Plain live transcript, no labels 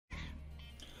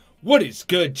What is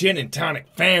good, Gin and Tonic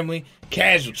family?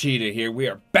 Casual Cheetah here. We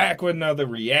are back with another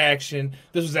reaction.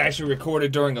 This was actually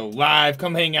recorded during a live.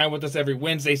 Come hang out with us every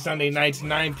Wednesday, Sunday nights,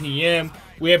 9 p.m.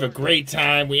 We have a great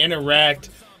time. We interact.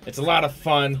 It's a lot of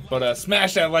fun. But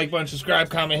smash that like button,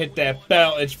 subscribe, comment, hit that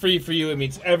bell. It's free for you. It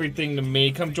means everything to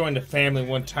me. Come join the family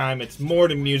one time. It's more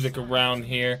to music around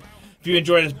here. If you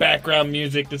enjoy this background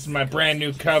music, this is my brand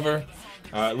new cover.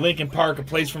 Linkin Park, A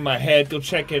Place for My Head. Go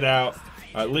check it out.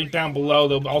 Link down below.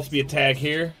 There'll also be a tag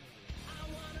here.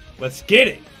 Let's get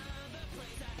it.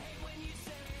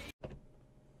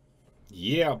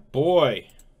 Yeah, boy.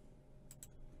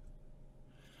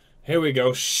 Here we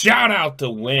go. Shout out to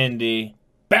Wendy.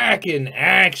 Back in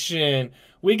action.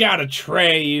 We got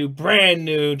Atreyu. Brand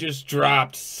new. Just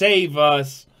dropped. Save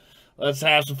Us. Let's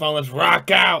have some fun. Let's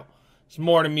rock out. There's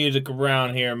more to music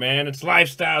around here, man. It's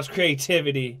lifestyles,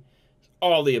 creativity.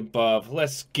 All the above.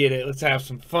 Let's get it. Let's have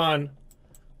some fun.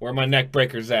 Where are my neck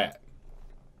breakers at?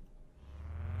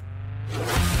 Woo!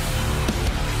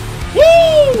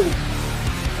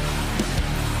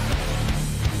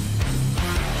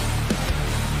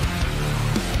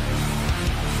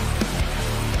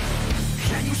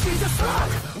 Can you see the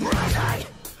smoke rising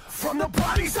from the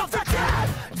bodies of the dead?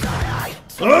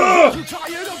 You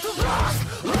tired of the lost?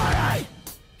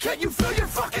 Can you feel your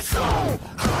fucking soul?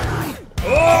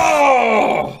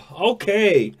 Oh,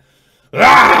 okay.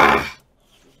 Ah!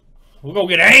 We're gonna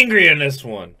get angry in this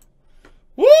one.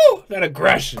 Woo! That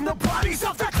aggression. The bodies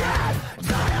of the dead.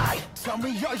 Tell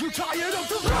me, are you tired of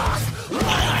the lost?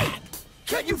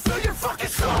 Can you feel your fucking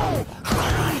soul?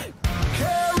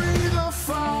 Carry the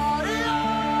fire.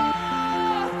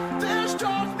 There's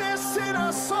darkness in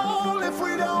our soul if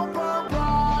we don't burn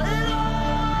bright.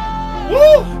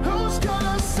 Woo! Who's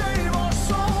gonna save our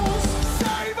souls?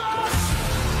 Save us!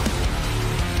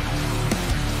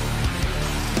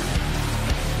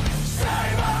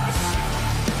 Save us!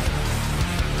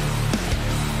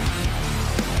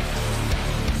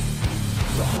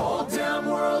 The whole damn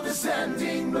world is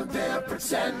ending, but they're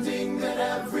pretending that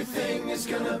everything is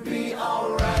gonna be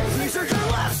alright. These are your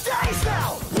last days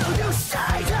now. Will you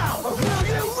stay down or will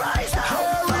you rise up?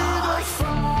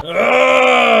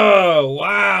 Oh,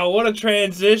 wow, what a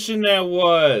transition that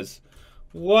was.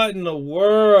 What in the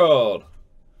world?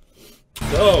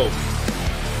 Go.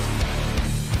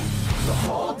 The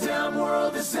whole damn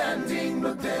world is ending,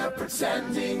 but they're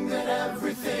pretending that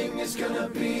everything is gonna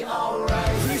be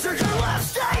alright. These are your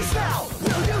last days now.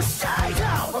 Will you stay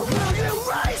down or will you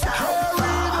rise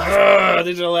up?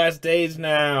 These are the last days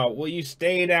now. Will you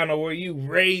stay down or will you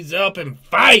raise up and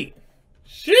fight?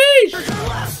 Sheesh! These are your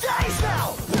last days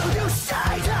now. Will you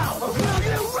stay down or will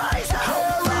you rise up?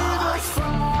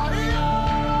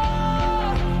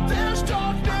 There's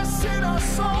darkness in our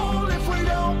soul if we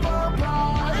don't burn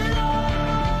brighter.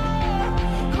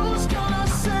 Who's gonna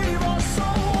save our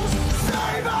souls?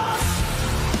 Save us!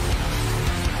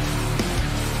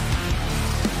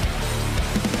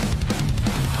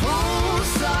 Whose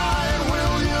side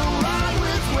will you ride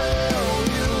with? Will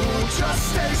you just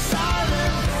stay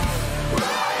silent?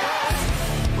 Riot!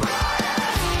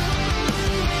 Riot!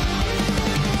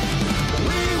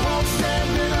 We won't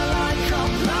stand in a line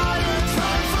compliant.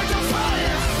 Time for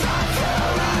defiance. Not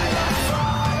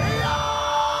fire.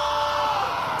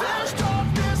 There's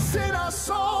darkness in our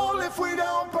soul if we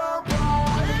don't burn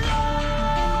brighter.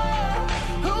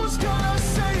 Who's gonna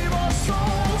save our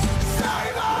souls?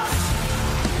 Save us!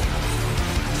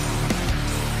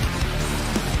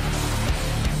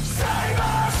 Save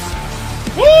us!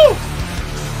 Woo!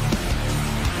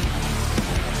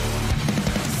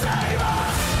 Save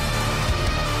us!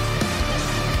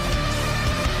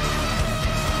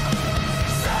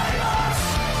 Save us!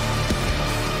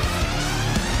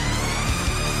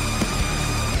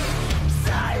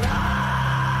 Save us!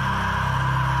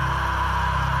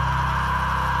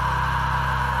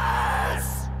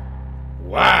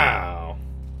 Wow.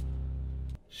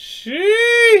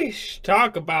 Sheesh.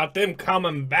 Talk about them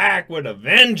coming back with a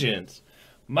vengeance.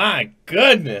 My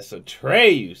goodness,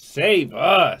 Atreyu, Save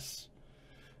Us.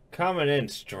 Coming in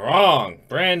strong.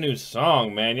 Brand new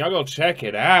song, man. Y'all go check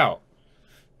it out.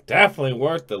 Definitely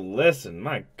worth the listen.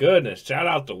 My goodness. Shout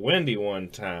out to Wendy one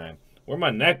time. Where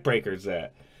my neck breakers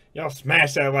at? Y'all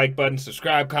smash that like button,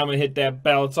 subscribe, comment, hit that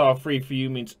bell. It's all free for you.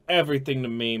 It means everything to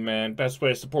me, man. Best way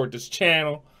to support this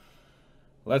channel.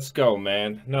 Let's go,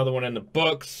 man. Another one in the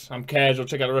books. I'm Casual.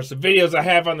 Check out the rest of the videos I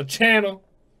have on the channel.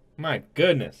 My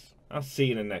goodness. I'll see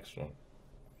you in the next one.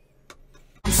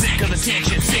 I'm sick of the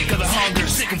tension, sick of the hunger,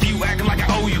 sick of you acting like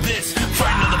I owe you this.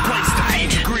 Find another place to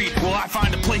feed your greed, will I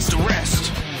find a place to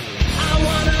rest? I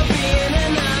wanna be